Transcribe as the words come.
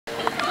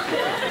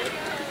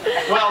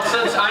Well,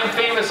 since I'm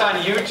famous on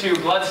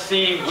YouTube, let's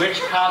see which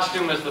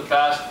costume is the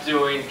best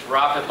doing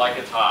Drop It Like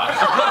It's Hot.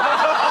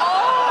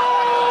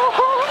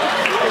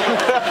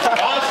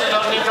 Austin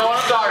doesn't even know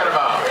what I'm talking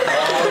about.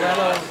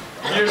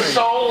 You're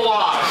so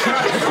lost.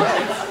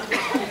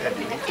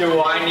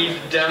 Do I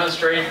need to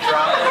demonstrate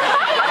Drop It?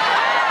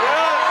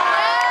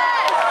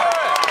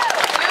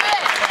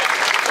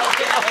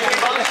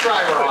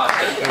 Driver on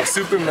it. No,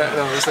 Superman,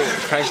 no, let's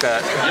crank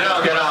that. You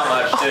don't get out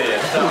much, do you?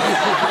 So,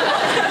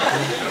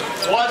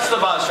 what's the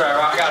bus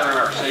driver? I gotta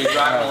remember. So you're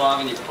driving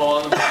along and you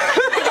pull on the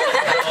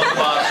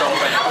bus,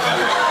 open,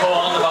 pull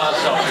on the bus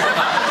open.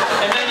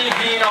 And then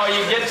you know,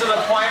 you get to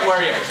the point where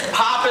you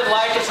pop it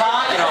like it's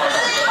hot, you know.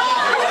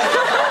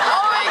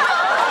 Oh my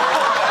God!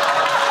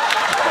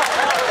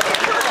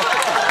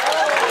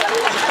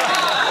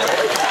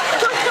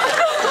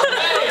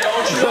 Hey,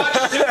 don't you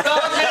watch TikTok?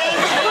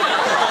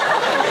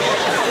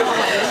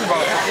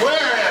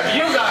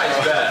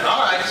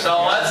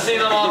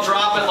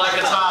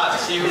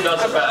 Who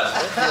does it best?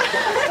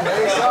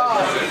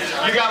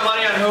 You got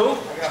money on who?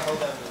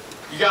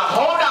 You got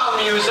hold down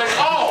music.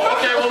 Oh,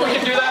 okay, well we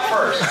can do that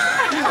first.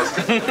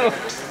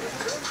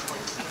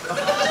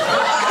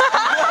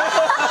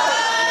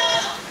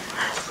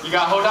 You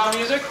got hold down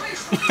music?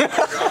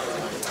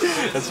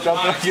 Let's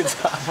drop it like it's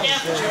hot.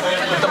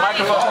 The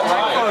microphone.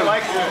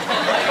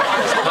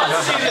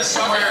 Let's see this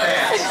square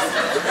dance.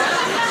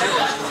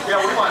 Yeah,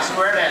 we want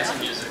square dancing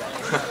music.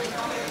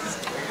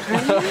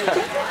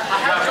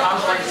 I have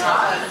Drop It Like It's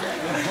Hot.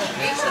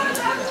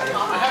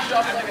 I have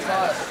Drop It Like It's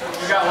Hot.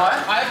 You got what?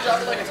 I have Drop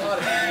It Like It's Hot.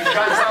 You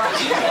got Drop It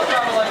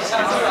Like It's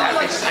Hot. I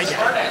like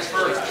square dance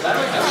first. That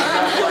would just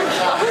Drop It Like It's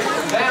Hot.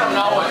 They don't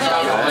know what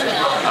Drop It Like It's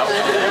Hot.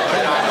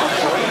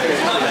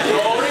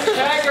 Golden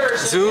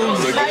Keggers. Zoom.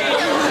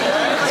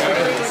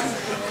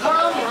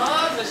 Come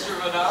on, Mr.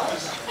 Vanilla.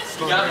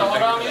 You got the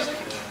hold on music?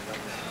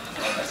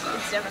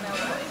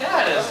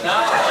 That is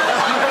not.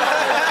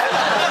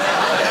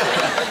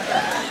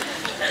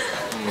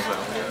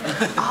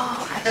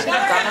 Oh, I should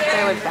have gone up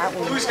there with that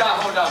one. Who's got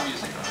hold down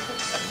music?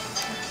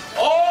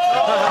 Oh!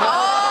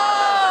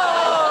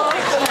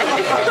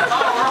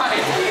 Alright.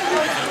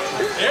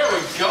 There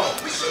we go.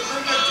 We should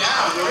bring it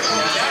down. Bring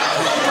it down.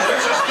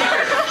 Where's your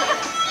speaker?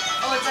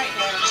 Oh, it's right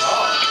there.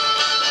 Oh.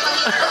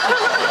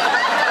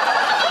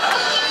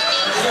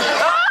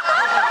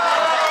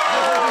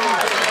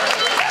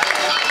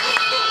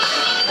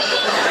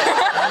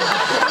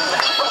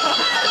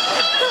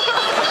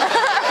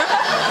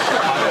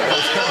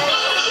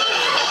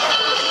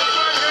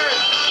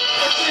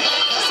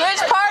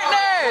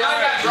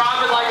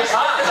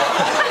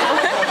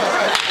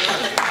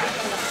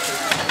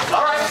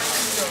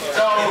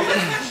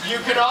 You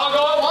can all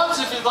go at once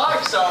if you'd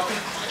like, so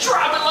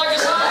drop it like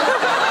it's hot.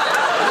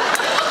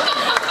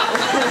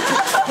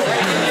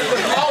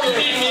 Oh, we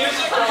need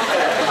music?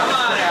 Come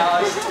on,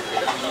 Alex.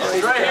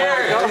 It's right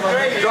here.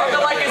 Drop it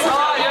like it's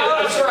hot.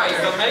 Yeah, that's right.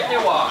 It'll make me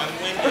walk. I'm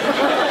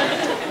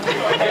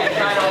getting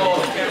kind of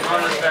old. I can't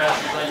run as fast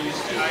as I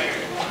used to. You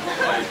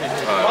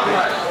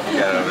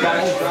got it over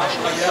there.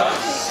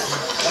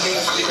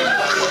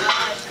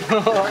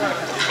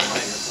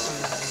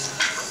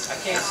 I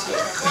can't see.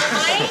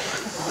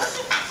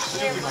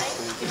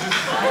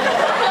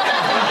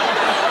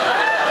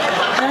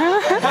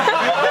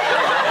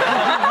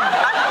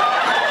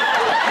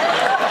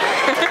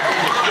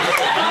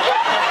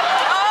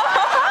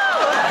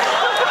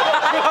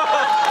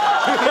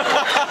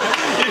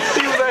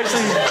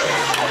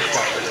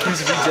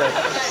 He's a reject.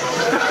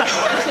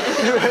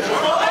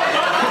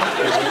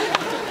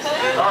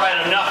 Alright,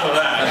 enough of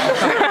that.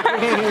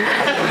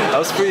 That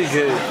was pretty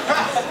good.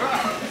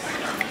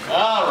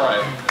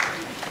 Alright.